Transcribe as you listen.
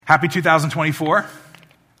Happy 2024.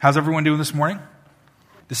 How's everyone doing this morning?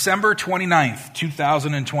 December 29th,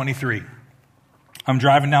 2023. I'm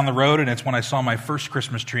driving down the road, and it's when I saw my first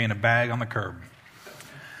Christmas tree in a bag on the curb.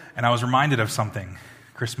 And I was reminded of something.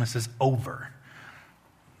 Christmas is over,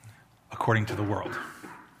 according to the world.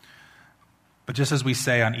 But just as we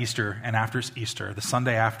say on Easter and after Easter, the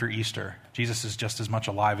Sunday after Easter, Jesus is just as much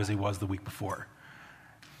alive as he was the week before.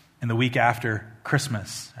 And the week after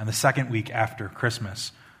Christmas and the second week after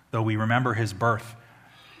Christmas, though we remember his birth,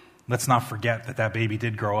 let's not forget that that baby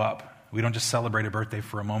did grow up. We don't just celebrate a birthday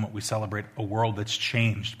for a moment. We celebrate a world that's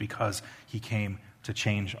changed because he came to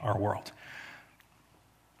change our world.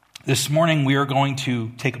 This morning, we are going to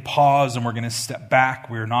take a pause and we're going to step back.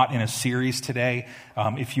 We're not in a series today.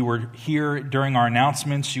 If you were here during our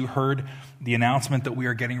announcements, you heard the announcement that we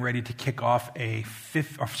are getting ready to kick off a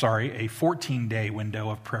 14-day window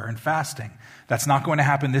of prayer and fasting. That's not going to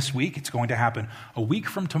happen this week. It's going to happen a week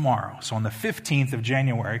from tomorrow. So on the 15th of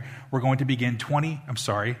January, we're going to begin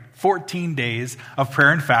 14 days of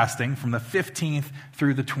prayer and fasting from the 15th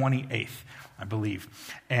through the 28th, I believe.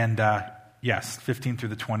 And yes, 15th through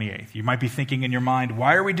the 28th. You might be thinking in your mind,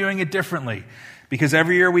 why are we doing it differently? Because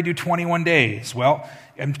every year we do 21 days. Well,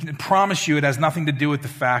 I promise you it has nothing to do with the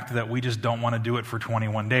fact that we just don't want to do it for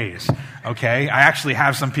 21 days, okay? I actually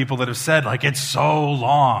have some people that have said, it's so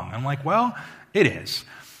long. I'm like, well, it is.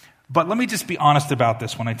 But let me just be honest about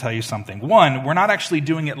this when I tell you something. One, we're not actually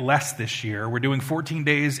doing it less this year. We're doing 14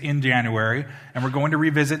 days in January, and we're going to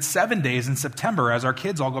revisit 7 days in September as our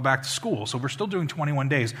kids all go back to school. So we're still doing 21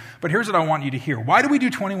 days. But here's what I want you to hear. Why do we do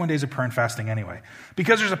 21 days of prayer and fasting anyway?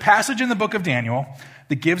 Because there's a passage in the book of Daniel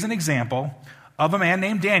that gives an example of a man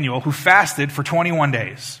named Daniel who fasted for 21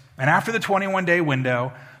 days. And after the 21-day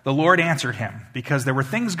window, the Lord answered him because there were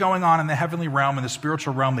things going on in the heavenly realm and the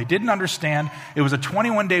spiritual realm they didn't understand. It was a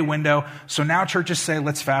 21-day window, so now churches say,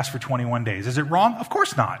 let's fast for 21 days. Is it wrong? Of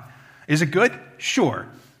course not. Is it good? Sure.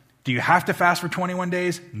 Do you have to fast for 21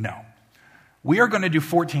 days? No. We are going to do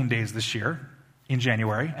 14 days this year in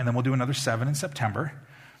January, and then we'll do another 7 in September.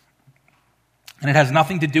 And it has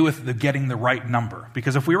nothing to do with getting the right number.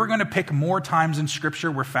 Because if we were going to pick more times in Scripture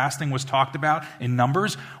where fasting was talked about in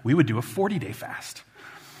numbers, we would do a 40-day fast.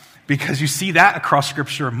 Because you see that across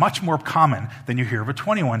Scripture much more common than you hear of a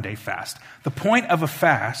 21-day fast. The point of a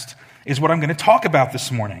fast is what I'm going to talk about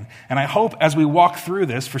this morning. And I hope as we walk through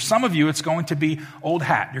this, for some of you, it's going to be old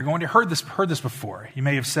hat. You're going to heard this before. You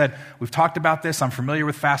may have said, we've talked about this, I'm familiar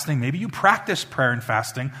with fasting. Maybe you practice prayer and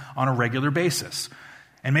fasting on a regular basis.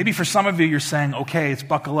 And maybe for some of you, you're saying, okay, it's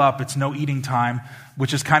buckle up, it's no eating time,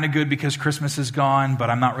 which is kind of good because Christmas is gone,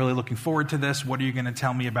 but I'm not really looking forward to this. What are you going to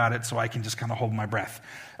tell me about it so I can just kind of hold my breath?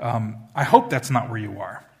 I hope that's not where you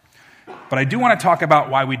are. But I do want to talk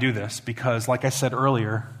about why we do this because, like I said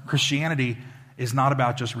earlier, Christianity is not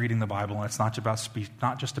about just reading the Bible, and it's not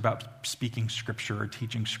just about speaking Scripture or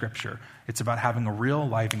teaching Scripture. It's about having a real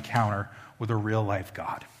life encounter with a real life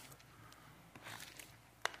God.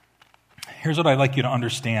 Here's what I'd like you to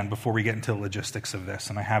understand before we get into the logistics of this,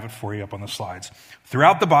 and I have it for you up on the slides.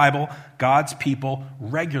 Throughout the Bible, God's people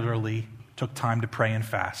regularly took time to pray and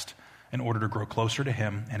fast in order to grow closer to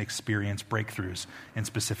Him and experience breakthroughs in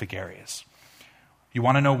specific areas. You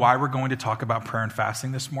want to know why we're going to talk about prayer and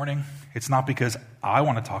fasting this morning? It's not because I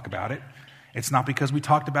want to talk about it. It's not because we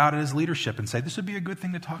talked about it as leadership and say this would be a good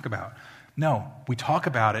thing to talk about. No, we talk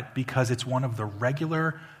about it because it's one of the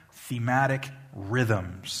regular thematic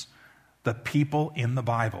rhythms the people in the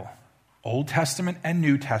Bible, Old Testament and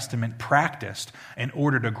New Testament, practiced in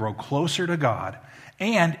order to grow closer to God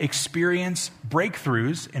and experience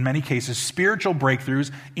breakthroughs, in many cases spiritual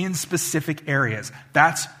breakthroughs, in specific areas.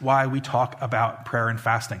 That's why we talk about prayer and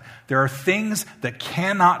fasting. There are things that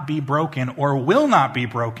cannot be broken or will not be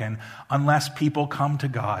broken unless people come to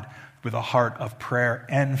God with a heart of prayer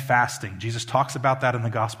and fasting. Jesus talks about that in the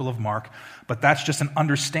Gospel of Mark, but that's just an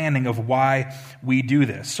understanding of why we do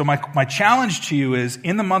this. So my challenge to you is,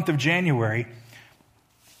 in the month of January,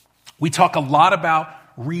 we talk a lot about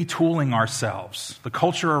retooling ourselves. The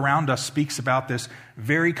culture around us speaks about this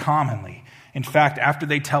very commonly. In fact, after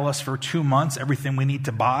they tell us for 2 months everything we need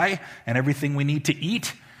to buy and everything we need to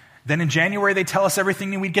eat, then in January they tell us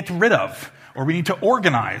everything we get rid of, or we need to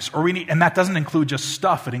organize, and that doesn't include just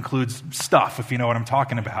stuff, it includes stuff, if you know what I'm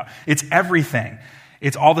talking about. It's everything.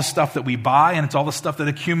 It's all the stuff that we buy, and it's all the stuff that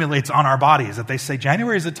accumulates on our bodies, that they say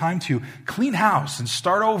January is a time to clean house and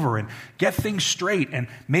start over and get things straight, and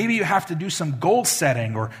maybe you have to do some goal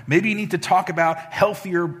setting, or maybe you need to talk about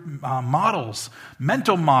healthier models,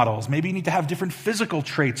 mental models, maybe you need to have different physical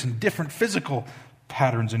traits and different physical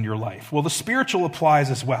patterns in your life. Well, the spiritual applies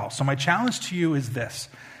as well. So my challenge to you is this.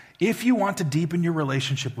 If you want to deepen your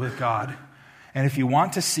relationship with God, and if you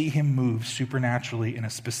want to see him move supernaturally in a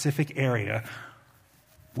specific area,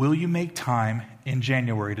 will you make time in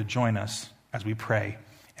January to join us as we pray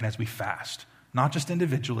and as we fast? Not just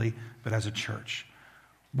individually, but as a church.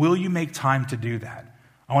 Will you make time to do that?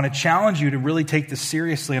 I want to challenge you to really take this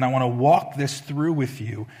seriously, and I want to walk this through with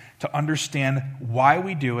you to understand why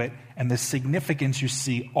we do it and the significance you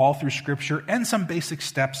see all through Scripture and some basic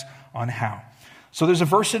steps on how. So there's a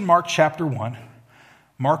verse in Mark chapter 1,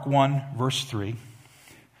 Mark 1, verse 3,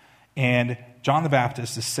 and John the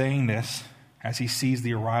Baptist is saying this as he sees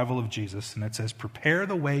the arrival of Jesus, and it says, "Prepare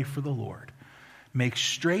the way for the Lord. Make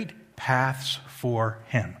straight paths for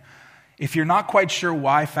him." If you're not quite sure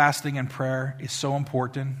why fasting and prayer is so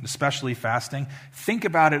important, especially fasting, think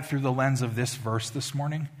about it through the lens of this verse this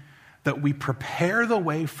morning, that we prepare the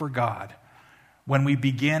way for God when we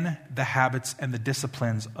begin the habits and the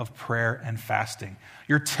disciplines of prayer and fasting.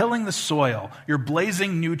 You're tilling the soil. You're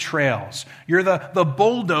blazing new trails. You're the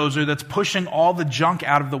bulldozer that's pushing all the junk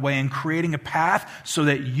out of the way and creating a path so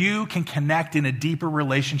that you can connect in a deeper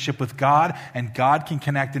relationship with God and God can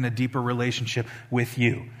connect in a deeper relationship with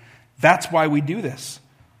you. That's why we do this.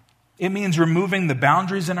 It means removing the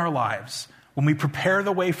boundaries in our lives. When we prepare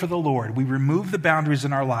the way for the Lord, we remove the boundaries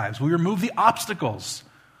in our lives. We remove the obstacles.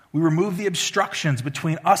 We remove the obstructions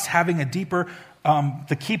between us having a deeper,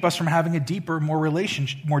 to keep us from having a deeper, more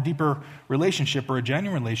deeper relationship or a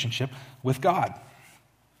genuine relationship with God.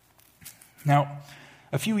 Now,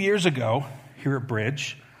 a few years ago here at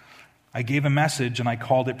Bridge, I gave a message and I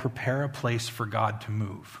called it "Prepare a Place for God to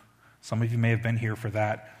Move." Some of you may have been here for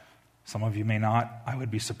that. Some of you may not. I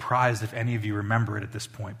would be surprised if any of you remember it at this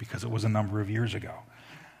point because it was a number of years ago.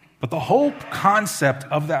 But the whole concept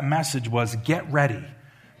of that message was get ready.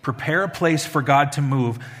 Prepare a place for God to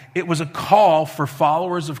move. It was a call for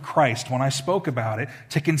followers of Christ, when I spoke about it,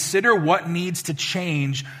 to consider what needs to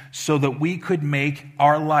change so that we could make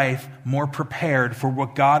our life more prepared for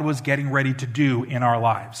what God was getting ready to do in our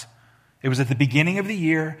lives. It was at the beginning of the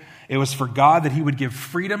year. It was for God that he would give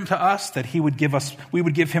freedom to us, that we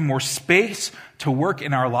would give him more space to work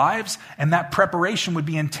in our lives, and that preparation would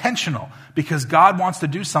be intentional because God wants to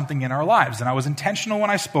do something in our lives. And I was intentional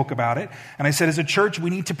when I spoke about it, and I said as a church,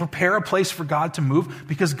 we need to prepare a place for God to move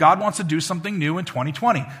because God wants to do something new in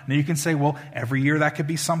 2020. Now you can say, well, every year that could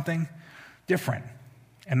be something different,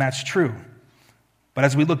 and that's true. But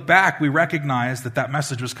as we look back, we recognize that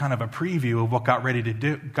message was kind of a preview of what God got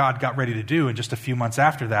ready to do, and just a few months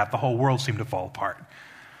after that, the whole world seemed to fall apart.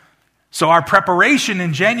 So our preparation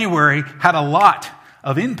in January had a lot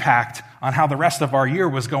of impact on how the rest of our year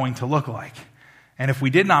was going to look like. And if we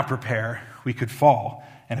did not prepare, we could fall.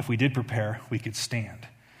 And if we did prepare, we could stand.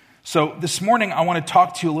 So this morning, I want to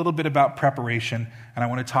talk to you a little bit about preparation, and I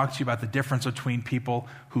want to talk to you about the difference between people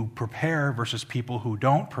who prepare versus people who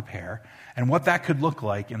don't prepare, and what that could look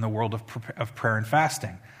like in the world of prayer and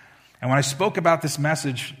fasting. And when I spoke about this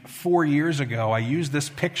message 4 years ago, I used this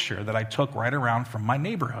picture that I took right around from my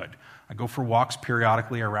neighborhood. I go for walks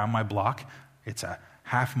periodically around my block. It's a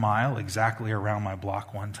half mile exactly around my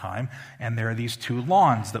block one time, and there are these two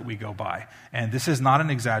lawns that we go by. And this is not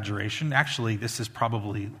an exaggeration. Actually, this is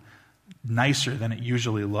probably nicer than it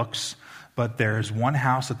usually looks, but there's one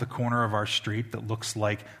house at the corner of our street that looks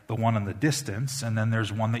like the one in the distance, and then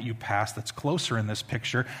there's one that you pass that's closer in this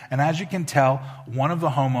picture. And as you can tell, one of the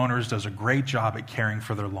homeowners does a great job at caring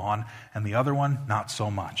for their lawn, and the other one, not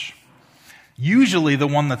so much. Usually the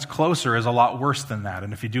one that's closer is a lot worse than that,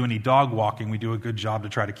 and if you do any dog walking, we do a good job to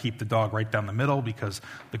try to keep the dog right down the middle because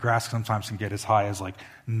the grass sometimes can get as high as like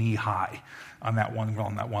knee high on that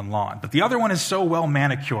one lawn. But the other one is so well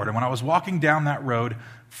manicured, and when I was walking down that road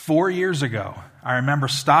 4 years ago, I remember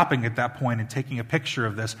stopping at that point and taking a picture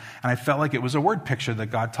of this, and I felt like it was a word picture that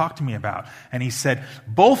God talked to me about. And he said,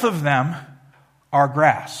 both of them are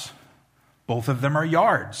grass. Both of them are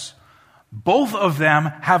yards. Both of them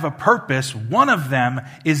have a purpose. One of them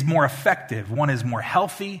is more effective. One is more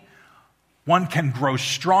healthy. One can grow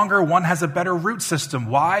stronger. One has a better root system.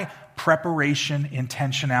 Why? Preparation,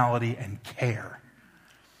 intentionality, and care.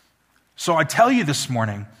 So I tell you this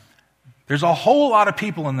morning, there's a whole lot of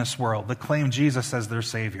people in this world that claim Jesus as their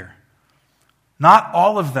Savior. Not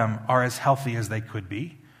all of them are as healthy as they could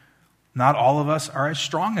be. Not all of us are as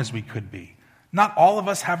strong as we could be. Not all of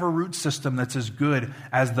us have a root system that's as good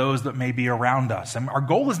as those that may be around us. And our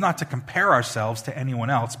goal is not to compare ourselves to anyone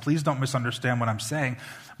else. Please don't misunderstand what I'm saying.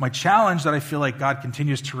 My challenge that I feel like God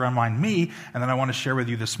continues to remind me, and that I want to share with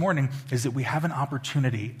you this morning, is that we have an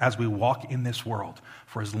opportunity as we walk in this world,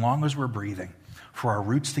 for as long as we're breathing, for our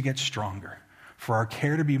roots to get stronger, for our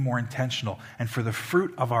care to be more intentional, and for the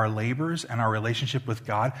fruit of our labors and our relationship with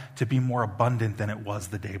God to be more abundant than it was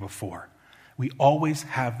the day before. We always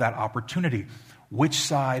have that opportunity. Which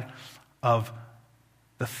side of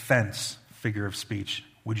the fence, figure of speech,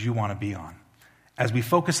 would you want to be on? As we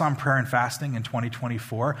focus on prayer and fasting in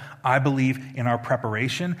 2024, I believe in our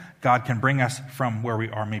preparation, God can bring us from where we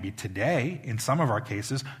are maybe today, in some of our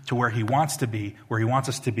cases, to where He wants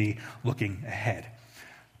us to be looking ahead.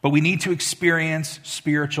 But we need to experience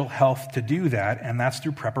spiritual health to do that, and that's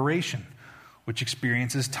through preparation, which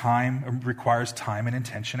requires time and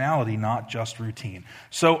intentionality, not just routine.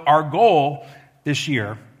 So our goal this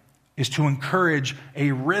year is to encourage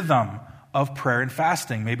a rhythm of prayer and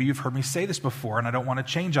fasting. Maybe you've heard me say this before, and I don't want to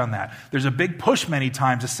change on that. There's a big push many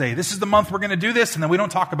times to say, this is the month we're going to do this, and then we don't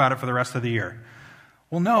talk about it for the rest of the year.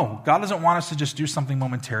 Well, no, God doesn't want us to just do something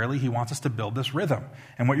momentarily. He wants us to build this rhythm.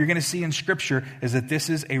 And what you're going to see in Scripture is that this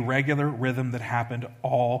is a regular rhythm that happened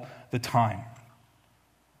all the time.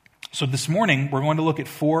 So this morning, we're going to look at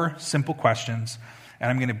 4 simple questions,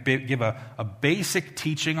 and I'm going to give a basic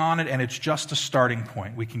teaching on it, and it's just a starting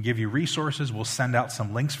point. We can give you resources. We'll send out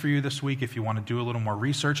some links for you this week if you want to do a little more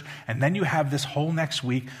research. And then you have this whole next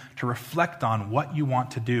week to reflect on what you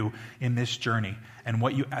want to do in this journey and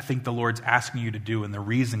what I think the Lord's asking you to do and the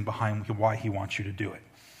reason behind why He wants you to do it.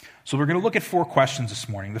 So we're going to look at 4 questions this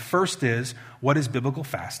morning. The first is, what is biblical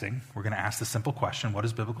fasting? We're going to ask the simple question, what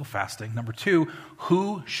is biblical fasting? Number 2,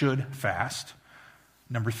 who should fast?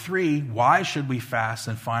 Number 3, why should we fast?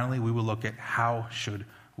 And finally, we will look at how should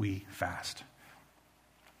we fast.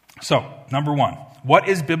 So, number 1, what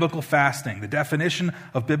is biblical fasting? The definition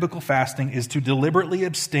of biblical fasting is to deliberately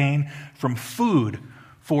abstain from food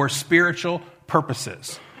for spiritual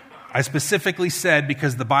purposes. I specifically said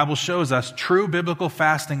because the Bible shows us true biblical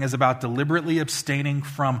fasting is about deliberately abstaining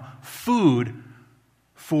from food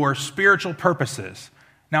for spiritual purposes.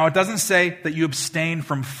 Now, it doesn't say that you abstain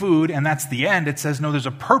from food and that's the end. It says, no, there's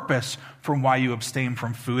a purpose from why you abstain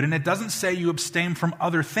from food. And it doesn't say you abstain from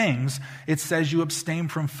other things. It says you abstain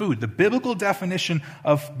from food. The biblical definition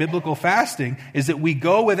of biblical fasting is that we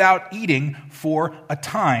go without eating for a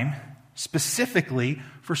time, specifically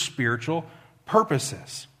for spiritual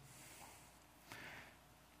purposes.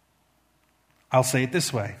 I'll say it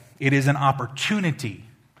this way. It is an opportunity.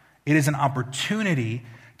 It is an opportunity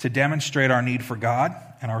to demonstrate our need for God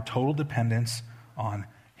and our total dependence on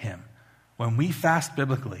Him. When we fast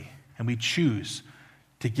biblically and we choose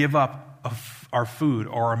to give up our food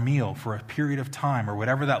or our meal for a period of time or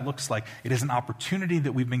whatever that looks like, it is an opportunity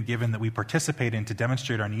that we've been given that we participate in to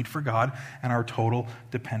demonstrate our need for God and our total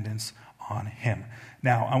dependence on Him.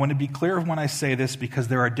 Now, I want to be clear when I say this because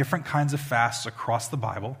there are different kinds of fasts across the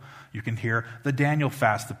Bible. You can hear the Daniel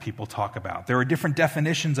fast that people talk about. There are different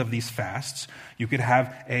definitions of these fasts. You could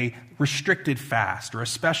have a restricted fast or a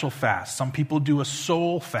special fast. Some people do a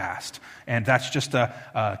soul fast, and that's just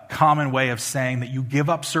a common way of saying that you give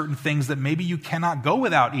up certain things that maybe you cannot go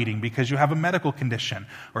without eating because you have a medical condition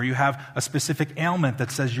or you have a specific ailment that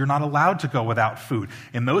says you're not allowed to go without food.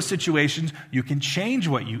 In those situations, you can change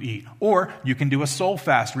what you eat, or you can do a soul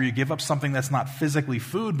fast where you give up something that's not physically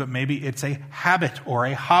food, but maybe it's a habit or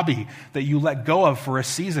a hobby that you let go of for a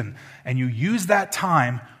season, and you use that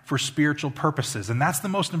time for spiritual purposes. And that's the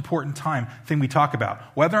most important thing we talk about.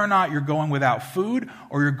 Whether or not you're going without food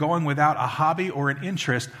or you're going without a hobby or an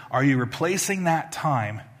interest, are you replacing that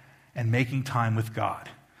time and making time with God?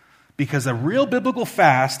 Because a real biblical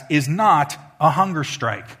fast is not a hunger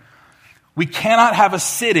strike. We cannot have a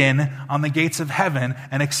sit-in on the gates of heaven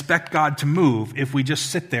and expect God to move if we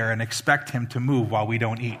just sit there and expect Him to move while we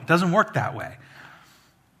don't eat. It doesn't work that way.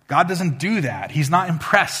 God doesn't do that. He's not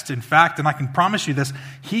impressed. In fact, and I can promise you this,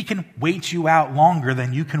 He can wait you out longer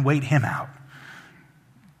than you can wait Him out.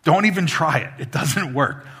 Don't even try it. It doesn't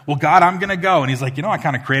work. Well, God, I'm going to go. And He's like, I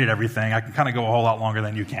kind of created everything. I can kind of go a whole lot longer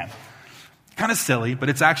than you can. Kind of silly, but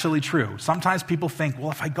it's actually true. Sometimes people think,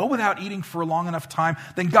 well, if I go without eating for a long enough time,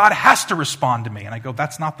 then God has to respond to me. And I go,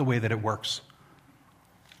 that's not the way that it works.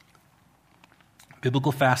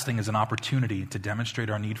 Biblical fasting is an opportunity to demonstrate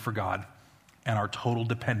our need for God and our total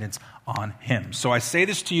dependence on Him. So I say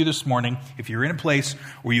this to you this morning, if you're in a place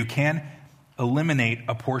where you can eliminate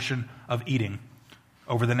a portion of eating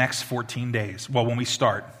over the next 14 days, well, when we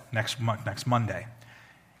start next Monday,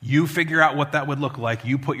 you figure out what that would look like.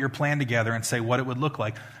 You put your plan together and say what it would look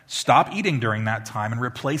like. Stop eating during that time and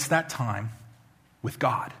replace that time with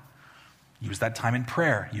God. Use that time in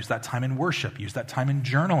prayer. Use that time in worship. Use that time in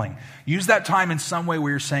journaling. Use that time in some way where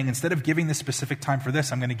you're saying, instead of giving this specific time for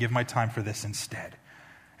this, I'm going to give my time for this instead.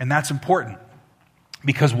 And that's important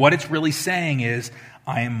because what it's really saying is,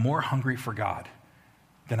 I am more hungry for God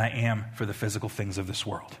than I am for the physical things of this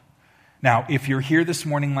world. Now, if you're here this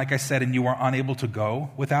morning, like I said, and you are unable to go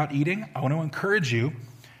without eating, I want to encourage you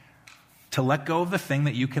to let go of the thing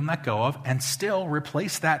that you can let go of and still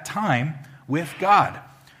replace that time with God.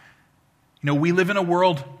 You know, we live in a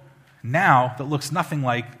world now that looks nothing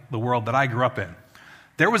like the world that I grew up in.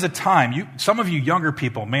 There was a time, some of you younger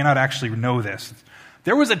people may not actually know this.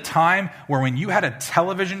 There was a time where when you had a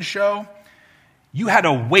television show, you had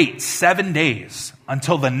to wait 7 days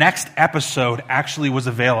until the next episode actually was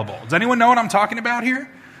available. Does anyone know what I'm talking about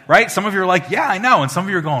here? Right? Some of you are like, yeah, I know. And some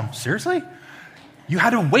of you are going, seriously? You had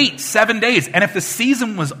to wait 7 days. And if the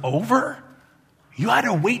season was over, you had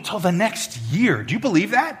to wait till the next year. Do you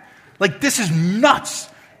believe that? Like, this is nuts.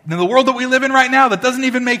 In the world that we live in right now, that doesn't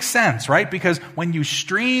even make sense, right? Because when you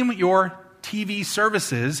stream your TV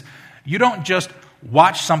services, you don't just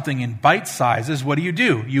watch something in bite sizes. What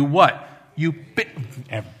do? You what? You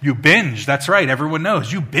binge. That's right. Everyone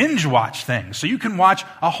knows. You binge watch things. So you can watch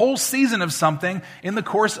a whole season of something in the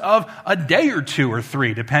course of a day or 2 or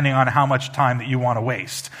 3, depending on how much time that you want to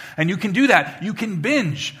waste. And you can do that. You can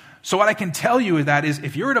binge. So what I can tell you is that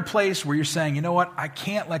if you're at a place where you're saying, you know what, I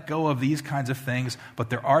can't let go of these kinds of things, but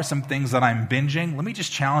there are some things that I'm binging, let me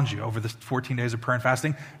just challenge you over the 14 days of prayer and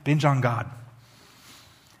fasting, binge on God.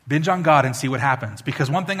 Binge on God and see what happens. Because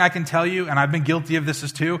one thing I can tell you, and I've been guilty of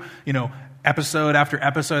this too, episode after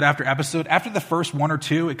episode after episode, after the first 1 or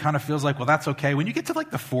 2, it kind of feels like, well, that's okay. When you get to like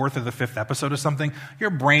the 4th or the 5th episode of something, your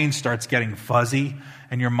brain starts getting fuzzy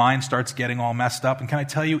and your mind starts getting all messed up. And can I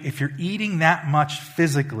tell you, if you're eating that much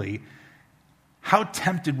physically, how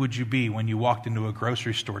tempted would you be when you walked into a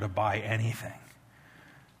grocery store to buy anything?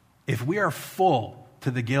 If we are full to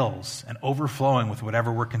the gills and overflowing with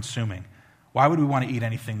whatever we're consuming, why would we want to eat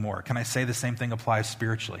anything more? Can I say the same thing applies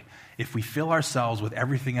spiritually? If we fill ourselves with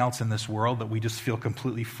everything else in this world that we just feel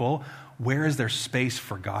completely full, where is there space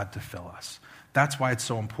for God to fill us? That's why it's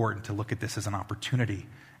so important to look at this as an opportunity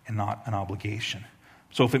and not an obligation.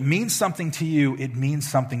 So if it means something to you, it means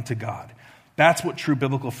something to God. That's what true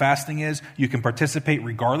biblical fasting is. You can participate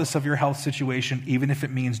regardless of your health situation, even if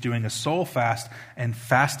it means doing a soul fast and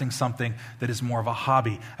fasting something that is more of a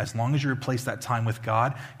hobby. As long as you replace that time with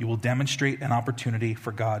God, you will demonstrate an opportunity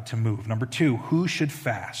for God to move. Number 2, who should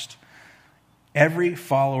fast? Every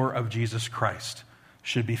follower of Jesus Christ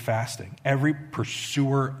should be fasting. Every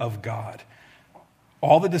pursuer of God.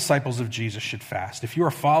 All the disciples of Jesus should fast. If you're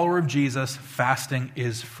a follower of Jesus, fasting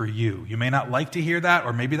is for you. You may not like to hear that,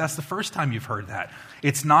 or maybe that's the first time you've heard that.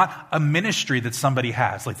 It's not a ministry that somebody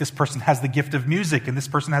has. Like this person has the gift of music, and this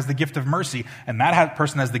person has the gift of mercy, and that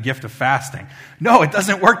person has the gift of fasting. No, it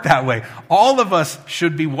doesn't work that way. All of us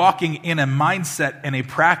should be walking in a mindset and a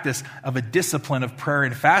practice of a discipline of prayer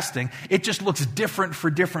and fasting. It just looks different for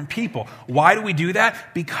different people. Why do we do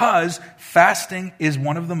that? Because fasting is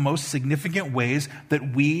one of the most significant ways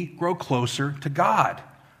that we grow closer to God.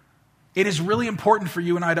 It is really important for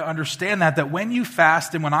you and I to understand that when you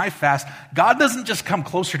fast and when I fast, God doesn't just come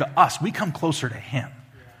closer to us, we come closer to Him.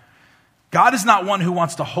 God is not one who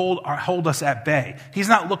wants to hold us at bay. He's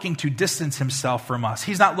not looking to distance Himself from us.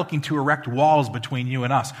 He's not looking to erect walls between you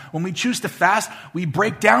and us. When we choose to fast, we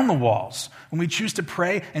break down the walls. When we choose to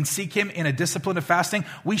pray and seek Him in a discipline of fasting,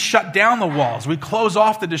 we shut down the walls. We close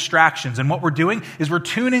off the distractions. And what we're doing is we're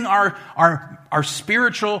tuning our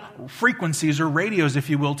spiritual frequencies, or radios, if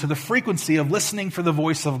you will, to the frequency of listening for the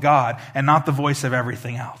voice of God and not the voice of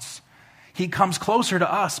everything else. He comes closer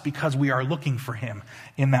to us because we are looking for Him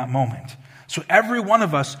in that moment. So every one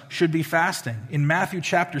of us should be fasting. In Matthew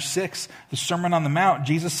chapter 6, the Sermon on the Mount,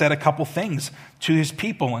 Jesus said a couple things to His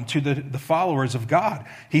people and to the followers of God.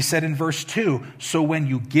 He said in verse 2, so when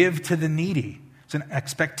you give to the needy, it's an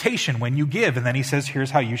expectation when you give. And then He says,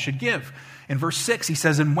 here's how you should give. In verse 6, He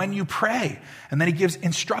says, and when you pray. And then He gives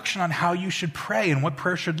instruction on how you should pray and what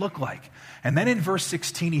prayer should look like. And then in verse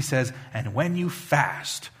 16, He says, and when you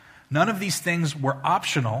fast. None of these things were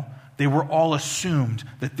optional. They were all assumed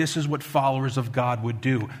that this is what followers of God would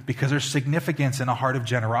do, because there's significance in a heart of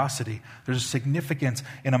generosity. There's a significance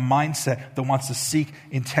in a mindset that wants to seek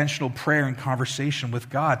intentional prayer and conversation with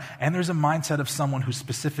God. And there's a mindset of someone who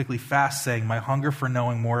specifically fasts, saying, my hunger for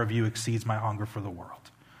knowing more of you exceeds my hunger for the world.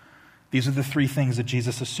 These are the 3 things that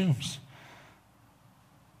Jesus assumes.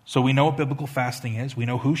 So we know what biblical fasting is. We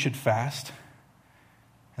know who should fast.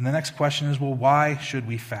 And the next question is, well, why should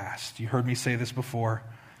we fast? You heard me say this before.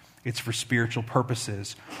 It's for spiritual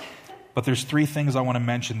purposes. But there's 3 things I want to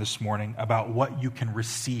mention this morning about what you can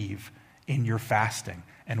receive in your fasting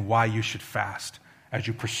and why you should fast as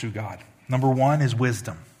you pursue God. Number 1 is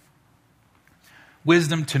wisdom.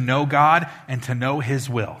 Wisdom to know God and to know His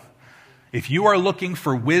will. If you are looking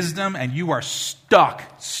for wisdom and you are stuck,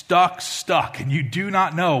 and you do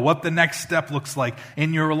not know what the next step looks like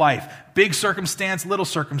in your life, big circumstance, little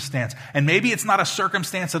circumstance, and maybe it's not a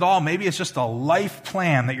circumstance at all, maybe it's just a life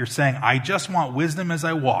plan that you're saying, I just want wisdom as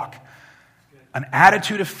I walk. An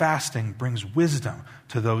attitude of fasting brings wisdom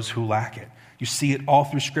to those who lack it. You see it all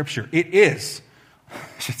through Scripture. It is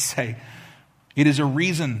a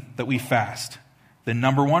reason that we fast. The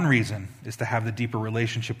number one reason is to have the deeper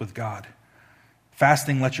relationship with God.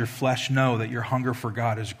 Fasting lets your flesh know that your hunger for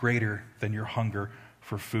God is greater than your hunger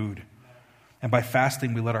for food. And by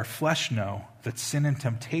fasting, we let our flesh know that sin and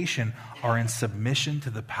temptation are in submission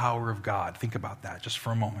to the power of God. Think about that just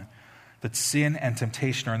for a moment. That sin and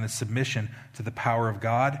temptation are in the submission to the power of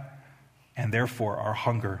God, and therefore our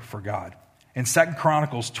hunger for God. In 2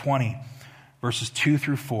 Chronicles 20, verses 2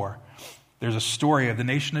 through 4, there's a story of the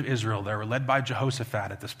nation of Israel. They were led by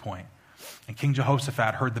Jehoshaphat at this point. And King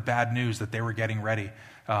Jehoshaphat heard the bad news that they were getting ready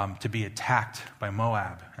to be attacked by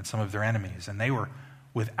Moab and some of their enemies. And they were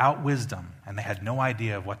without wisdom, and they had no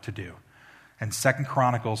idea of what to do. In 2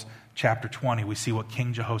 Chronicles chapter 20, we see what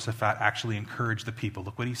King Jehoshaphat actually encouraged the people.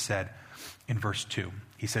 Look what he said in verse 2.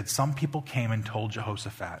 He said, some people came and told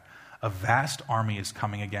Jehoshaphat, a vast army is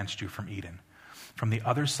coming against you from Edom, from the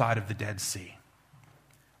other side of the Dead Sea.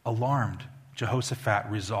 Alarmed, Jehoshaphat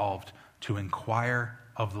resolved to inquire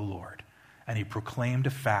of the Lord, and he proclaimed a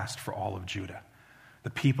fast for all of Judah. The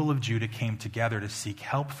people of Judah came together to seek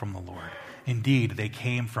help from the Lord. Indeed, they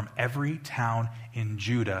came from every town in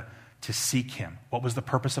Judah to seek him. What was the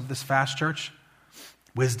purpose of this fast, church?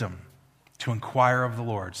 Wisdom. To inquire of the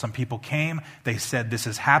Lord. Some people came, they said, this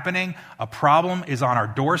is happening, a problem is on our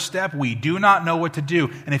doorstep, we do not know what to do.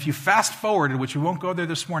 And if you fast forward, which we won't go there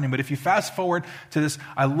this morning, but if you fast forward to this,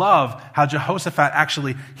 I love how Jehoshaphat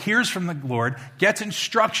actually hears from the Lord, gets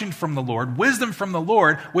instruction from the Lord, wisdom from the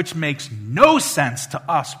Lord, which makes no sense to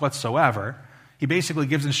us whatsoever. He basically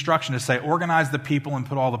gives instruction to say, organize the people and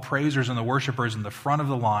put all the praisers and the worshipers in the front of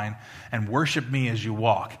the line and worship me as you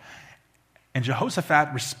walk. And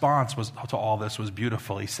Jehoshaphat's response to all this was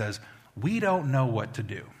beautiful. He says, we don't know what to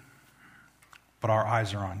do, but our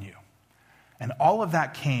eyes are on you. And all of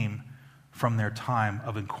that came from their time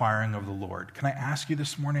of inquiring of the Lord. Can I ask you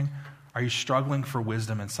this morning, are you struggling for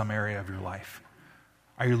wisdom in some area of your life?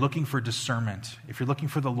 Are you looking for discernment? If you're looking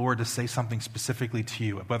for the Lord to say something specifically to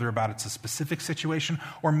you, whether about it's a specific situation,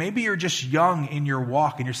 or maybe you're just young in your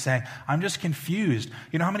walk and you're saying, I'm just confused.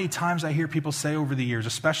 You know how many times I hear people say over the years,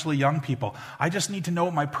 especially young people, I just need to know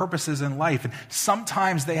what my purpose is in life. And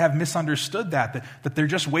sometimes they have misunderstood that they're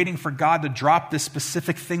just waiting for God to drop this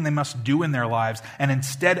specific thing they must do in their lives. And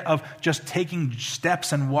instead of just taking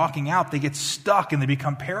steps and walking out, they get stuck and they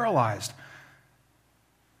become paralyzed.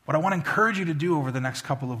 What I want to encourage you to do over the next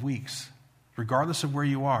couple of weeks, regardless of where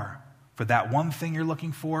you are, for that one thing you're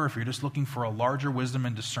looking for, if you're just looking for a larger wisdom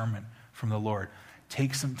and discernment from the Lord,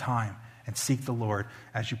 take some time and seek the Lord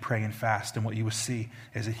as you pray and fast. And what you will see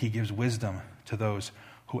is that he gives wisdom to those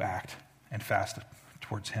who act and fast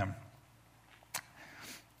towards him.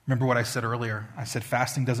 Remember what I said earlier? I said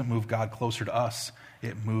fasting doesn't move God closer to us.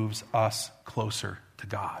 It moves us closer to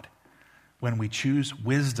God. When we choose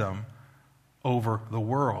wisdom over the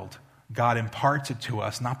world, God imparts it to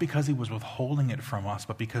us, not because he was withholding it from us,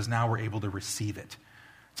 but because now we're able to receive it.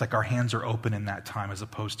 It's like our hands are open in that time as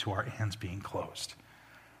opposed to our hands being closed.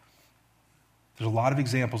 There's a lot of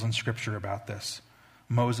examples in Scripture about this.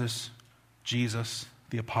 Moses, Jesus,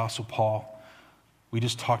 the Apostle Paul. We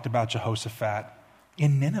just talked about Jehoshaphat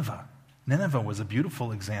in Nineveh. Nineveh was a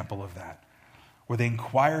beautiful example of that, where they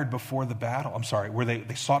inquired before the battle. Where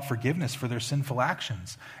they sought forgiveness for their sinful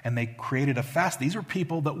actions. And they created a fast. These were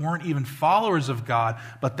people that weren't even followers of God,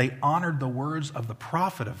 but they honored the words of the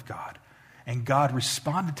prophet of God. And God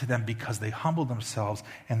responded to them because they humbled themselves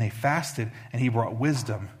and they fasted, and he brought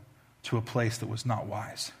wisdom to a place that was not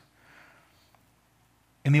wise.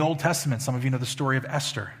 In the Old Testament, some of you know the story of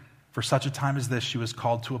Esther. For such a time as this, she was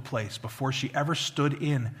called to a place before she ever stood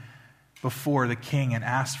in before the king and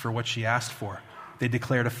asked for what she asked for. They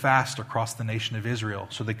declared a fast across the nation of Israel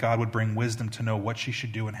so that God would bring wisdom to know what she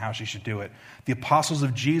should do and how she should do it. The apostles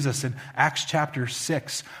of Jesus in Acts chapter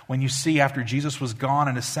 6, when you see after Jesus was gone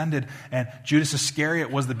and ascended and Judas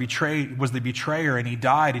Iscariot was the betrayer and he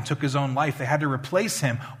died and took his own life, they had to replace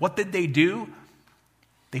him. What did they do?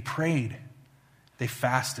 They prayed. They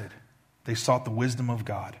fasted. They sought the wisdom of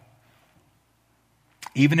God.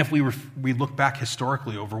 Even if we look back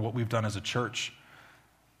historically over what we've done as a church,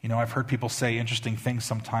 you know, I've heard people say interesting things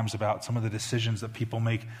sometimes about some of the decisions that people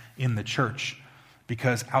make in the church.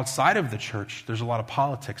 Because outside of the church, there's a lot of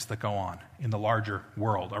politics that go on in the larger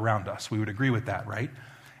world around us. We would agree with that, right?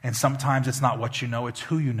 And sometimes it's not what you know, it's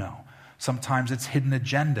who you know. Sometimes it's hidden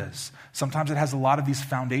agendas. Sometimes it has a lot of these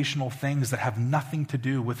foundational things that have nothing to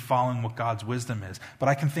do with following what God's wisdom is. But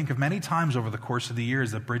I can think of many times over the course of the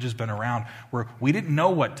years that Bridge has been around where we didn't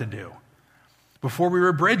know what to do. Before we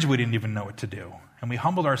were Bridge, we didn't even know what to do. And we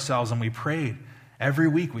humbled ourselves and we prayed. Every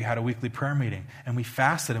week we had a weekly prayer meeting, and we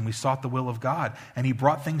fasted and we sought the will of God. And he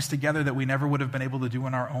brought things together that we never would have been able to do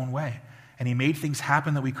in our own way. And he made things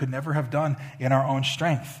happen that we could never have done in our own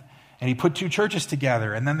strength. And he put 2 churches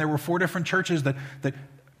together, and then there were 4 different churches that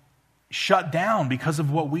shut down because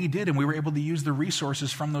of what we did, and we were able to use the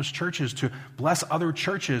resources from those churches to bless other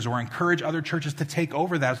churches or encourage other churches to take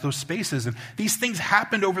over those spaces. And these things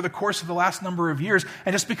happened over the course of the last number of years,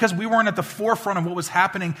 and just because we weren't at the forefront of what was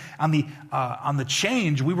happening on the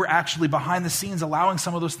change, we were actually behind the scenes allowing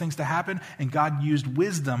some of those things to happen, and God used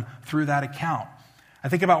wisdom through that account. I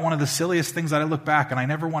think about one of the silliest things that I look back, and I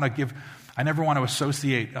never want to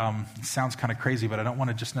associate, it sounds kind of crazy, but I don't want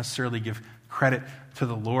to just necessarily give credit to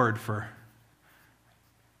the Lord for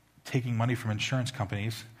taking money from insurance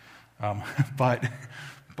companies. But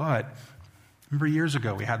remember years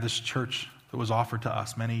ago, we had this church that was offered to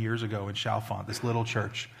us many years ago in Chalfont, this little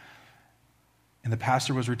church. And the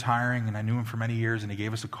pastor was retiring, and I knew him for many years, and he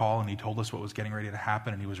gave us a call, and he told us what was getting ready to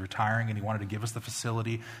happen, and he was retiring, and he wanted to give us the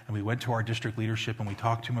facility, and we went to our district leadership, and we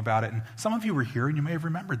talked to him about it, and some of you were here, and you may have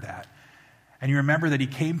remembered that. And you remember that he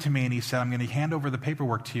came to me, and he said, I'm going to hand over the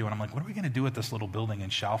paperwork to you, and I'm like, what are we going to do with this little building in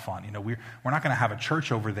Chalfont? You know, we're not going to have a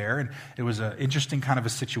church over there, and it was an interesting kind of a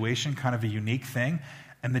situation, kind of a unique thing,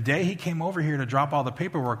 and the day he came over here to drop all the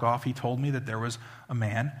paperwork off, he told me that there was a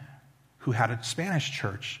man who had a Spanish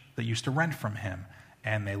church that used to rent from him.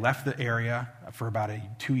 And they left the area for about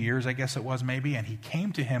 2 years, I guess it was maybe. And he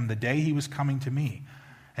came to him the day he was coming to me.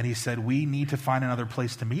 And he said, we need to find another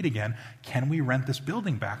place to meet again. Can we rent this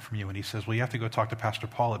building back from you? And he says, well, you have to go talk to Pastor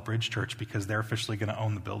Paul at Bridge Church because they're officially going to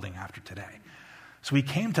own the building after today. So he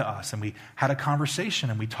came to us and we had a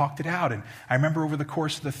conversation and we talked it out. And I remember over the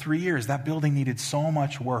course of the 3 years, that building needed so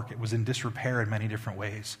much work. It was in disrepair in many different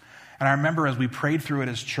ways. And I remember as we prayed through it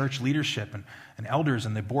as church leadership and elders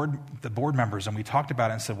and the board members, and we talked about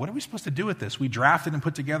it and said, what are we supposed to do with this? We drafted and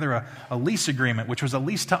put together a lease agreement, which was a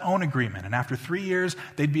lease-to-own agreement. And after 3 years,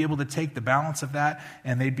 they'd be able to take the balance of that,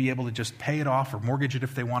 and they'd be able to just pay it off or mortgage it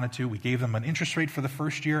if they wanted to. We gave them an interest rate for the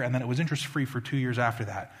first year, and then it was interest-free for 2 years after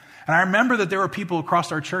that. And I remember that there were people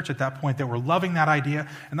across our church at that point that were loving that idea,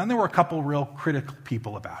 and then there were a couple real critical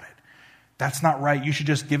people about it. That's not right. You should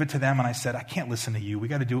just give it to them. And I said, I can't listen to you. We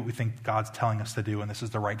got to do what we think God's telling us to do, and this is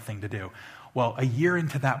the right thing to do. Well, a year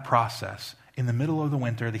into that process, in the middle of the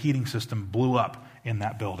winter, the heating system blew up in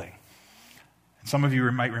that building. And some of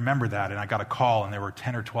you might remember that, and I got a call, and there were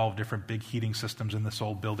 10 or 12 different big heating systems in this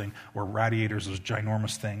old building where radiators, those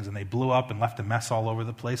ginormous things, and they blew up and left a mess all over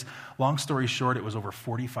the place. Long story short, it was over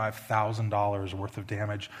 $45,000 worth of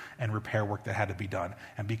damage and repair work that had to be done.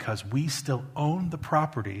 And because we still owned the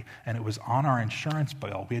property and it was on our insurance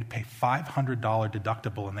bill, we had to pay $500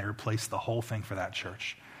 deductible, and they replaced the whole thing for that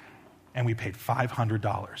church. And we paid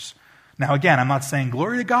 $500. Now, again, I'm not saying,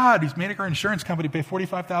 glory to God, he's made our insurance company pay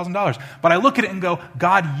 $45,000. But I look at it and go,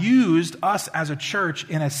 God used us as a church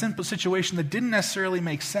in a simple situation that didn't necessarily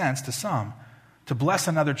make sense to some to bless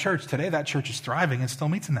another church. Today, that church is thriving and still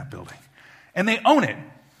meets in that building. And they own it.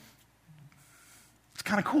 It's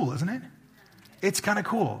kind of cool, isn't it? It's kind of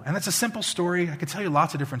cool. And that's a simple story. I could tell you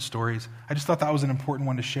lots of different stories. I just thought that was an important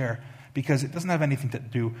one to share because it doesn't have anything to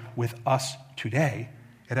do with us today.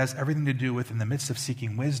 It has everything to do with, in the midst of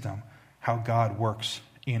seeking wisdom, how God works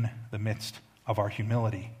in the midst of our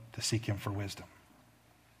humility to seek him for wisdom.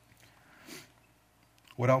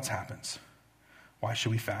 What else happens? Why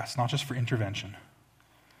should we fast? Not just for intervention.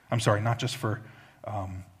 Not just for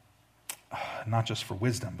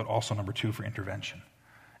wisdom, but also, number 2, for intervention.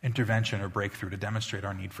 Intervention or breakthrough to demonstrate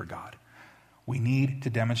our need for God. We need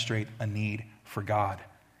to demonstrate a need for God.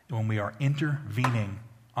 And when we are intervening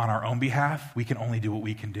on our own behalf, we can only do what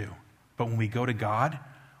we can do. But when we go to God,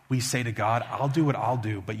 we say to God, I'll do what I'll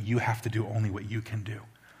do, but you have to do only what you can do.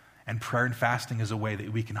 And prayer and fasting is a way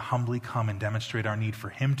that we can humbly come and demonstrate our need for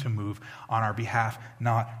him to move on our behalf,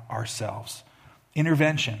 not ourselves.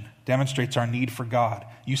 Intervention demonstrates our need for God.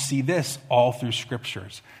 You see this all through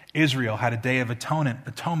scriptures. Israel had a day of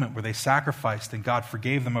atonement where they sacrificed and God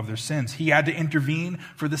forgave them of their sins. He had to intervene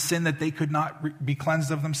for the sin that they could not be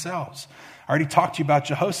cleansed of themselves. I already talked to you about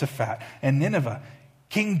Jehoshaphat and Nineveh.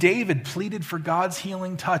 King David pleaded for God's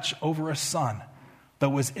healing touch over a son that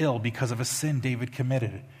was ill because of a sin David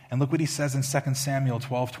committed. And look what he says in 2 Samuel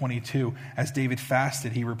 12:22. As David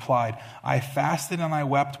fasted, he replied, I fasted and I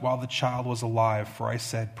wept while the child was alive, for I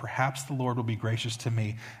said, perhaps the Lord will be gracious to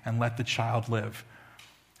me and let the child live.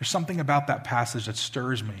 There's something about that passage that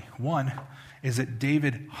stirs me. One is that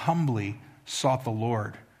David humbly sought the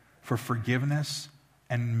Lord for forgiveness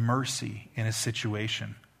and mercy in a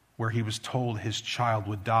situation where he was told his child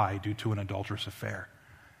would die due to an adulterous affair.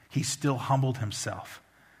 He still humbled himself.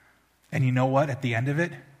 And you know what? At the end of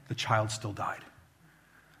it, the child still died.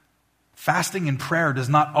 Fasting and prayer does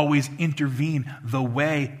not always intervene the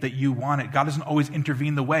way that you want it. God doesn't always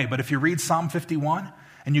intervene the way. But if you read Psalm 51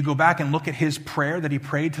 and you go back and look at his prayer that he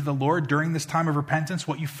prayed to the Lord during this time of repentance,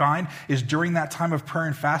 what you find is during that time of prayer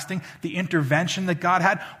and fasting, the intervention that God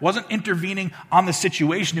had wasn't intervening on the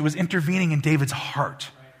situation. It was intervening in David's heart.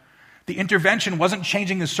 The intervention wasn't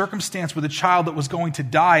changing the circumstance with a child that was going to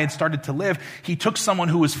die and started to live. He took someone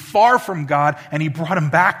who was far from God and he brought him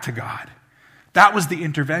back to God. That was the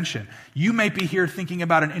intervention. You may be here thinking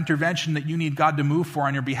about an intervention that you need God to move for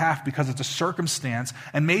on your behalf because it's a circumstance,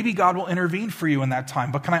 and maybe God will intervene for you in that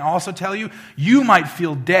time. But can I also tell you, you might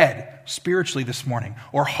feel dead spiritually this morning,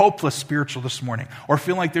 or hopeless spiritual this morning, or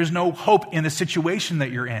feel like there's no hope in the situation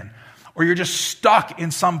that you're in, or you're just stuck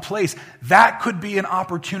in some place. That could be an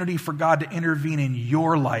opportunity for God to intervene in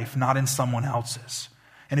your life, not in someone else's.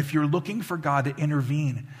 And if you're looking for God to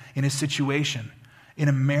intervene in a situation, in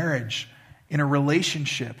a marriage, in a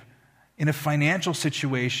relationship, in a financial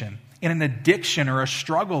situation, in an addiction or a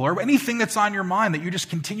struggle or anything that's on your mind that you just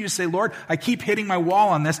continue to say, Lord, I keep hitting my wall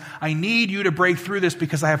on this. I need you to break through this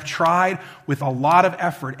because I have tried with a lot of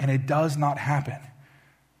effort and it does not happen.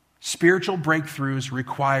 Spiritual breakthroughs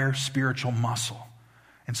require spiritual muscle.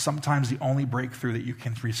 And sometimes the only breakthrough that you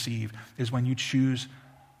can receive is when you choose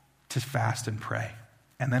to fast and pray.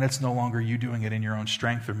 And then it's no longer you doing it in your own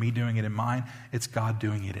strength or me doing it in mine. It's God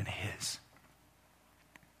doing it in his.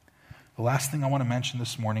 The last thing I want to mention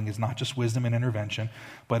this morning is not just wisdom and intervention,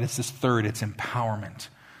 but it's this third, it's empowerment.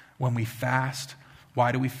 When we fast,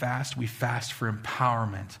 why do we fast? We fast for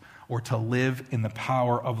empowerment or to live in the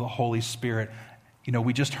power of the Holy Spirit. You know,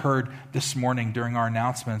 we just heard this morning during our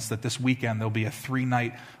announcements that this weekend there'll be a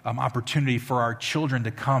 3-night opportunity for our children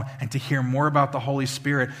to come and to hear more about the Holy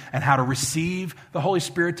Spirit and how to receive the Holy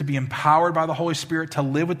Spirit, to be empowered by the Holy Spirit, to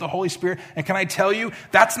live with the Holy Spirit. And can I tell you,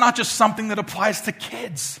 that's not just something that applies to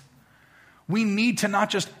kids. We need to not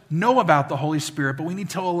just know about the Holy Spirit, but we need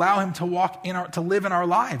to allow him to to live in our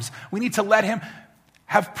lives. We need to let him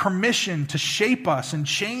have permission to shape us and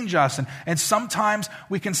change us. And sometimes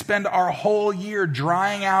we can spend our whole year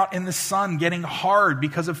drying out in the sun, getting hard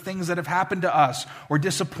because of things that have happened to us, or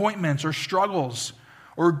disappointments, or struggles,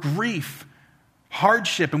 or grief,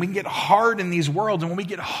 hardship. And we can get hard in these worlds. And when we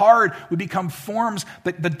get hard, we become forms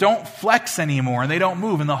that don't flex anymore and they don't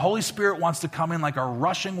move. And the Holy Spirit wants to come in like a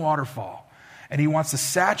rushing waterfall. And he wants to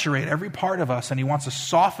saturate every part of us, and he wants to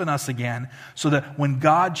soften us again so that when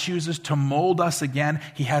God chooses to mold us again,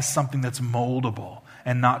 he has something that's moldable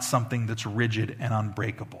and not something that's rigid and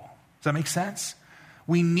unbreakable. Does that make sense?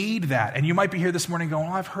 We need that. And you might be here this morning going,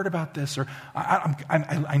 I've heard about this, or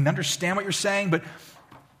I understand what you're saying, but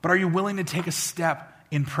are you willing to take a step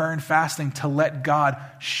in prayer and fasting to let God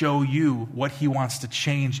show you what he wants to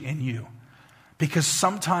change in you? Because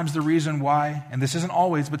sometimes the reason why, and this isn't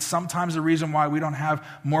always, but sometimes the reason why we don't have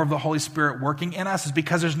more of the Holy Spirit working in us is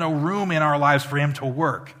because there's no room in our lives for him to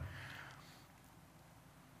work.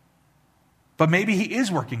 But maybe he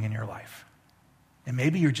is working in your life. And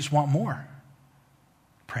maybe you just want more.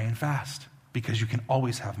 Pray and fast, because you can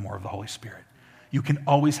always have more of the Holy Spirit. You can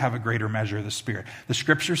always have a greater measure of the Spirit. The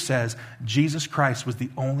scripture says Jesus Christ was the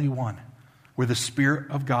only one where the Spirit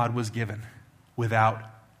of God was given without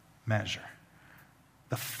measure.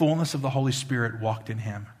 The fullness of the Holy Spirit walked in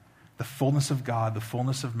him. The fullness of God, the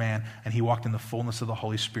fullness of man, and he walked in the fullness of the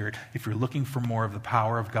Holy Spirit. If you're looking for more of the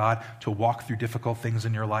power of God to walk through difficult things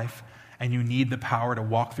in your life, and you need the power to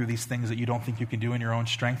walk through these things that you don't think you can do in your own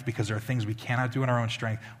strength, because there are things we cannot do in our own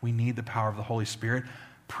strength, we need the power of the Holy Spirit.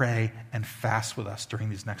 Pray and fast with us during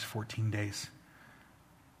these next 14 days.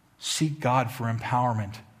 Seek God for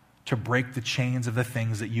empowerment to break the chains of the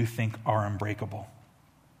things that you think are unbreakable.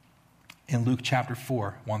 In Luke chapter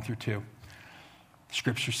 4, 1 through 2, the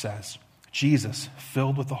scripture says, Jesus,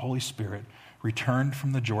 filled with the Holy Spirit, returned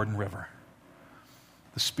from the Jordan River.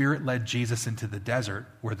 The Spirit led Jesus into the desert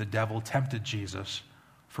where the devil tempted Jesus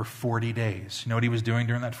for 40 days. You know what he was doing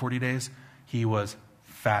during that 40 days? He was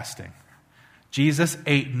fasting. Jesus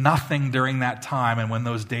ate nothing during that time, and when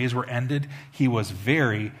those days were ended, he was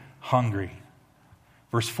very hungry.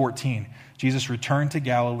 Verse 14, Jesus returned to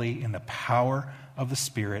Galilee in the power of the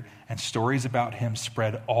Spirit, and stories about him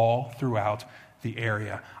spread all throughout the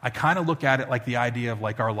area. I kind of look at it like the idea of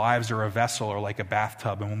like our lives are a vessel or like a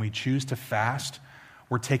bathtub, and when we choose to fast,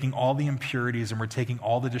 we're taking all the impurities and we're taking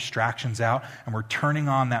all the distractions out, and we're turning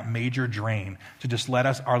on that major drain to just let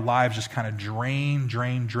our lives just kind of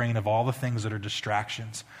drain of all the things that are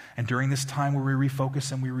distractions. And during this time where we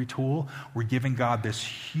refocus and we retool, we're giving God this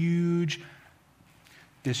huge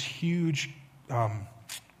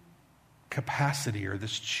capacity, or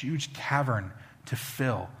this huge cavern to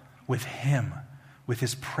fill with him, with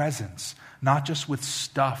his presence, not just with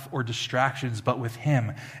stuff or distractions, but with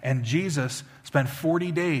him. And Jesus spent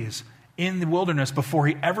 40 days in the wilderness before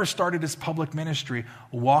he ever started his public ministry,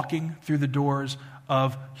 walking through the doors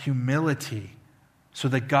of humility so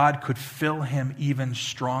that God could fill him even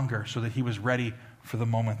stronger, so that he was ready for the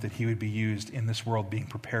moment that he would be used in this world, being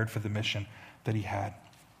prepared for the mission that he had.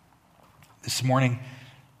 This morning,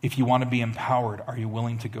 if you want to be empowered, are you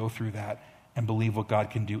willing to go through that and believe what God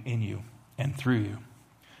can do in you and through you?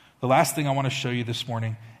 The last thing I want to show you this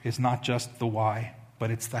morning is not just the why, but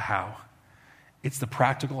it's the how. It's the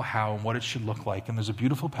practical how and what it should look like. And there's a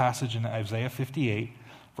beautiful passage in Isaiah 58,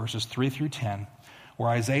 verses 3 through 10, where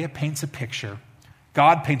Isaiah paints a picture.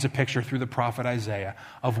 God paints a picture through the prophet Isaiah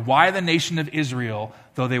of why the nation of Israel,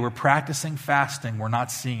 though they were practicing fasting, were not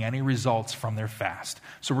seeing any results from their fast.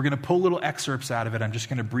 So we're going to pull little excerpts out of it. I'm just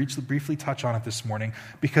going to briefly touch on it this morning,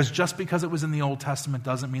 because just because it was in the Old Testament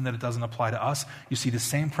doesn't mean that it doesn't apply to us. You see the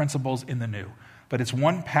same principles in the New. But it's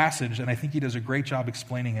one passage, and I think he does a great job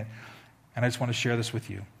explaining it. And I just want to share this with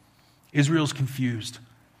you. Israel's confused,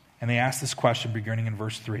 and they ask this question beginning in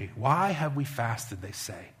verse 3. Why have we fasted, they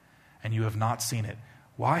say, and you have not seen it?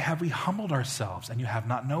 Why have we humbled ourselves, and you have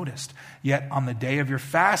not noticed? Yet on the day of your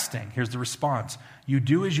fasting, here's the response, you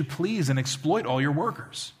do as you please and exploit all your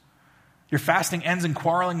workers. Your fasting ends in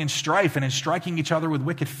quarreling and strife and in striking each other with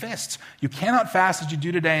wicked fists. You cannot fast as you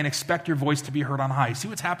do today and expect your voice to be heard on high. See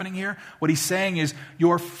what's happening here? What he's saying is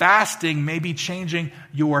your fasting may be changing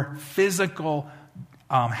your physical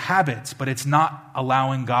habits, but it's not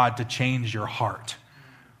allowing God to change your heart.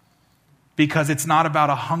 Because it's not about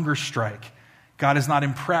a hunger strike. God is not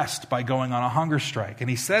impressed by going on a hunger strike. And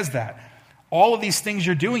he says that. All of these things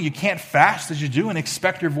you're doing, you can't fast as you do and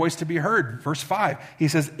expect your voice to be heard. Verse 5, he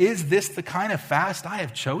says, is this the kind of fast I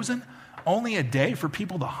have chosen? Only a day for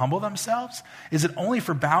people to humble themselves? Is it only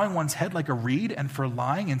for bowing one's head like a reed and for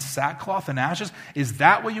lying in sackcloth and ashes? Is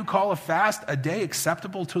that what you call a fast, a day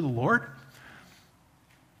acceptable to the Lord?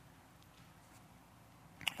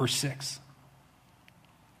 Verse 6,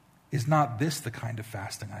 is not this the kind of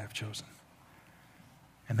fasting I have chosen?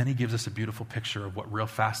 And then he gives us a beautiful picture of what real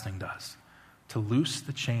fasting does. To loose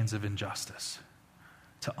the chains of injustice,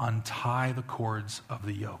 to untie the cords of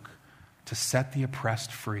the yoke, to set the oppressed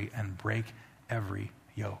free and break every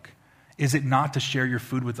yoke. Is it not to share your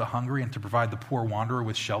food with the hungry and to provide the poor wanderer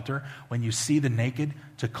with shelter? When you see the naked,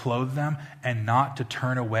 to clothe them and not to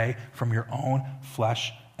turn away from your own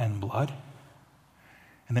flesh and blood?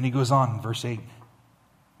 And then he goes on in verse 8.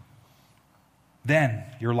 Then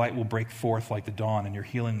your light will break forth like the dawn, and your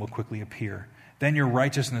healing will quickly appear. Then your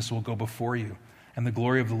righteousness will go before you, and the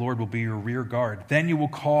glory of the Lord will be your rear guard. Then you will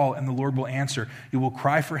call, and the Lord will answer. You will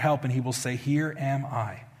cry for help, and he will say, here am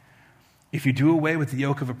I. If you do away with the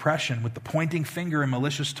yoke of oppression, with the pointing finger and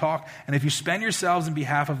malicious talk, and if you spend yourselves in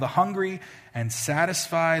behalf of the hungry and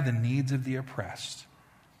satisfy the needs of the oppressed,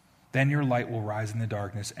 then your light will rise in the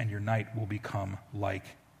darkness, and your night will become like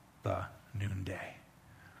the noonday.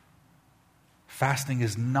 Fasting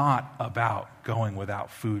is not about going without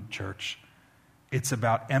food, church. It's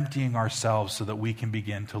about emptying ourselves so that we can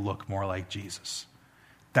begin to look more like Jesus.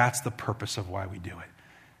 That's the purpose of why we do it.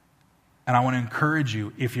 And I want to encourage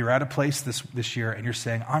you, if you're at a place this year and you're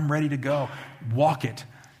saying, I'm ready to go, walk it.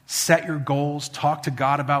 Set your goals. Talk to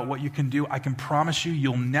God about what you can do. I can promise you,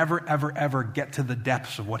 you'll never, ever, ever get to the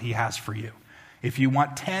depths of what he has for you. If you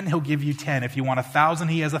want 10, he'll give you 10. If you want 1,000,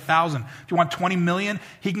 he has 1,000. If you want 20 million,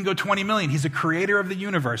 he can go 20 million. He's a creator of the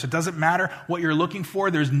universe. It doesn't matter what you're looking for.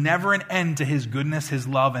 There's never an end to his goodness, his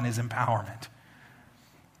love, and his empowerment.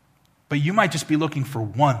 But you might just be looking for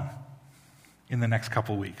one in the next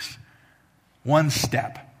couple weeks. One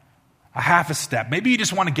step, a half a step. Maybe you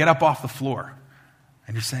just want to get up off the floor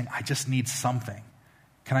and you're saying, I just need something.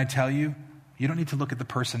 Can I tell you, you don't need to look at the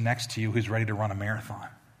person next to you who's ready to run a marathon.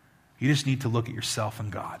 You just need to look at yourself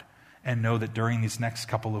and God and know that during these next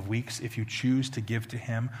couple of weeks, if you choose to give to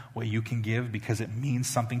him what you can give because it means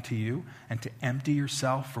something to you and to empty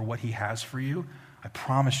yourself for what he has for you, I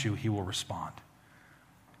promise you he will respond.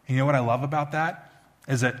 And you know what I love about that?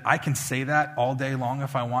 Is that I can say that all day long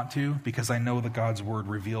if I want to because I know that God's word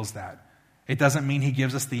reveals that. It doesn't mean he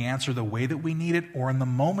gives us the answer the way that we need it or in the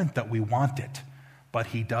moment that we want it, but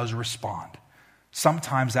he does respond.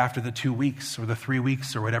 Sometimes after the 2 weeks or the 3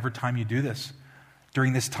 weeks or whatever time you do this,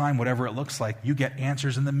 during this time, whatever it looks like, you get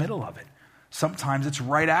answers in the middle of it. Sometimes it's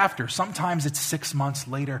right after. Sometimes it's 6 months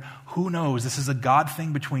later. Who knows? This is a God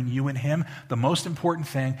thing between you and him. The most important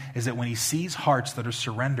thing is that when he sees hearts that are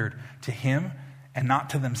surrendered to him and not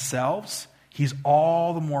to themselves, he's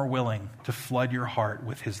all the more willing to flood your heart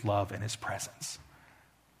with his love and his presence.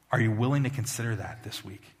 Are you willing to consider that this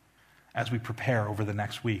week as we prepare over the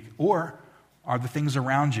next week? Or are the things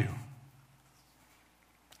around you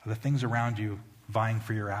vying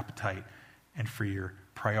for your appetite and for your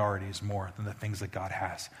priorities more than the things that God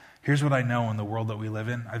has? Here's what I know in the world that we live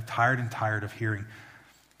in. I'm tired of hearing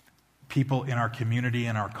people in our community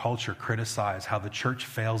and our culture criticize how the church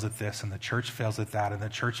fails at this and the church fails at that and the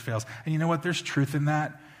church fails. And you know what? There's truth in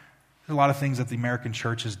that. There's a lot of things that the American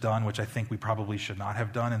church has done, which I think we probably should not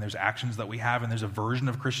have done. And there's actions that we have. And there's a version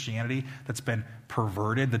of Christianity that's been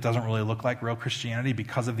perverted that doesn't really look like real Christianity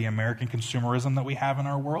because of the American consumerism that we have in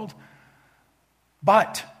our world.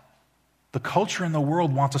 But the culture in the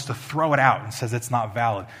world wants us to throw it out and says it's not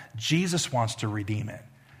valid. Jesus wants to redeem it.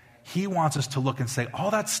 He wants us to look and say,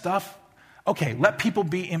 all that stuff, okay, let people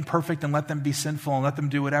be imperfect and let them be sinful and let them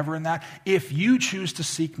do whatever in that. If you choose to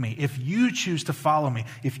seek me, if you choose to follow me,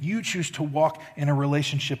 if you choose to walk in a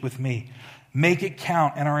relationship with me, make it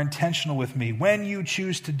count and are intentional with me. When you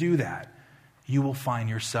choose to do that, you will find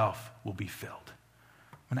yourself will be filled.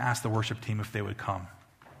 I'm going to ask the worship team if they would come.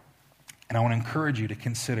 And I want to encourage you to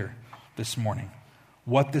consider this morning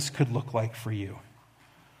what this could look like for you.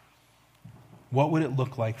 What would it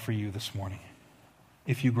look like for you this morning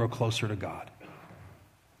if you grow closer to God?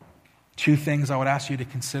 2 things I would ask you to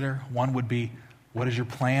consider. One would be, what is your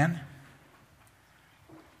plan?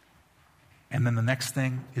 And then the next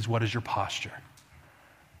thing is, what is your posture?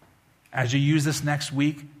 As you use this next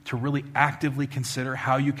week to really actively consider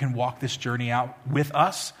how you can walk this journey out with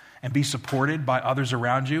us and be supported by others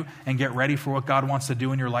around you and get ready for what God wants to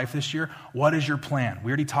do in your life this year, what is your plan?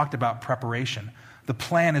 We already talked about preparation. The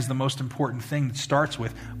plan is the most important thing that starts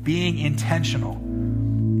with being intentional.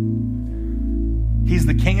 He's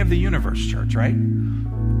the king of the universe, church, right?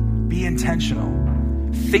 Be intentional.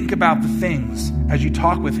 Think about the things as you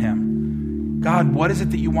talk with him. God, what is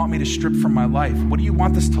it that you want me to strip from my life? What do you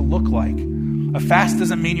want this to look like? A fast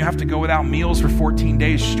doesn't mean you have to go without meals for 14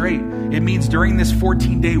 days straight. It means during this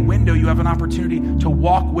 14-day window, you have an opportunity to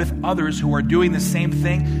walk with others who are doing the same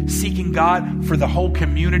thing, seeking God for the whole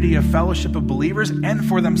community of fellowship of believers and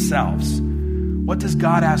for themselves. What does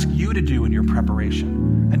God ask you to do in your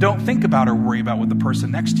preparation? And don't think about or worry about what the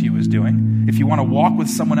person next to you is doing. If you want to walk with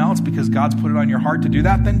someone else because God's put it on your heart to do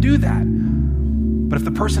that, then do that. But if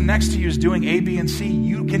the person next to you is doing A, B, and C,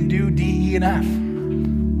 you can do D, E, and F.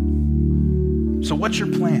 So what's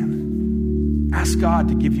your plan? Ask God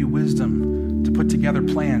to give you wisdom to put together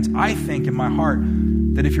plans. I think in my heart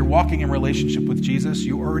that if you're walking in relationship with Jesus,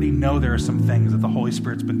 you already know there are some things that the Holy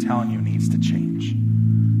Spirit's been telling you needs to change.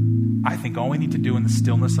 I think all we need to do in the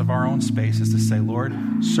stillness of our own space is to say, Lord,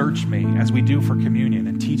 search me as we do for communion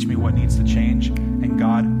and teach me what needs to change. And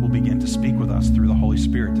God will begin to speak with us through the Holy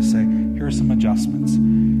Spirit to say, here are some adjustments.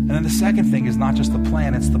 And then the second thing is not just the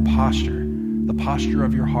plan, it's the posture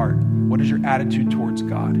of your heart. What is your attitude towards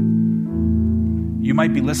God? You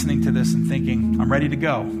might be listening to this and thinking, I'm ready to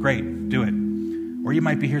go. Great, do it. Or you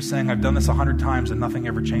might be here saying, I've done this 100 times and nothing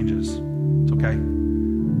ever changes. It's okay.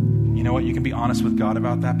 You know what? You can be honest with God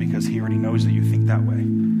about that because he already knows that you think that way.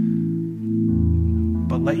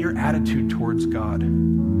 But let your attitude towards God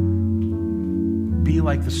be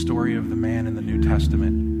like the story of the man in the New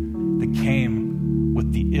Testament that came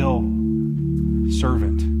with the ill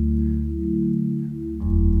servant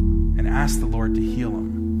and asked the Lord to heal him.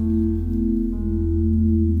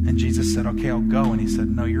 And Jesus said, okay, I'll go. And he said,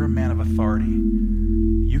 no, you're a man of authority.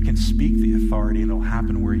 You can speak the authority and it'll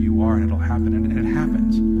happen where you are and it'll happen. And it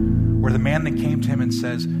happens. Where the man that came to him and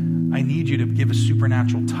says, I need you to give a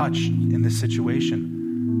supernatural touch in this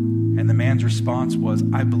situation. And the man's response was,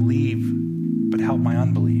 I believe, but help my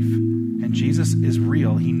unbelief. And Jesus is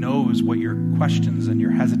real. He knows what your questions and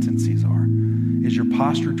your hesitancies are. Is your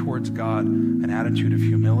posture towards God an attitude of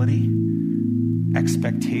humility,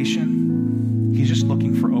 expectation? He's just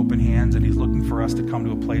looking for open hands, and he's looking for us to come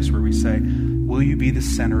to a place where we say, will you be the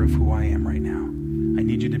center of who I am right now? I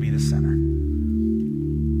need you to be the center.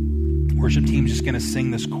 Worship team's just going to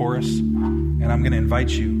sing this chorus, and I'm going to invite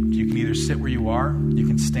you. You can either sit where you are, you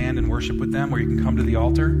can stand and worship with them, or you can come to the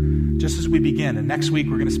altar just as we begin. And next week,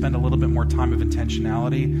 we're going to spend a little bit more time of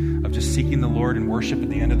intentionality, of just seeking the Lord in worship at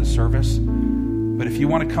the end of the service. But if you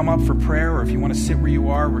want to come up for prayer or if you want to sit where you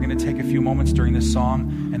are, we're going to take a few moments during this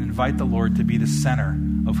song and invite the Lord to be the center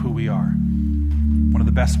of who we are. One of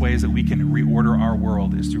the best ways that we can reorder our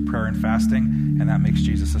world is through prayer and fasting, and that makes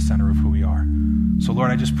Jesus the center of who we are. So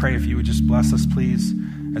Lord, I just pray if you would just bless us, please,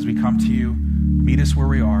 as we come to you. Meet us where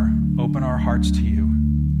we are. Open our hearts to you.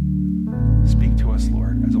 Speak to us,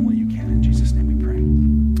 Lord, as only you can. In Jesus' name.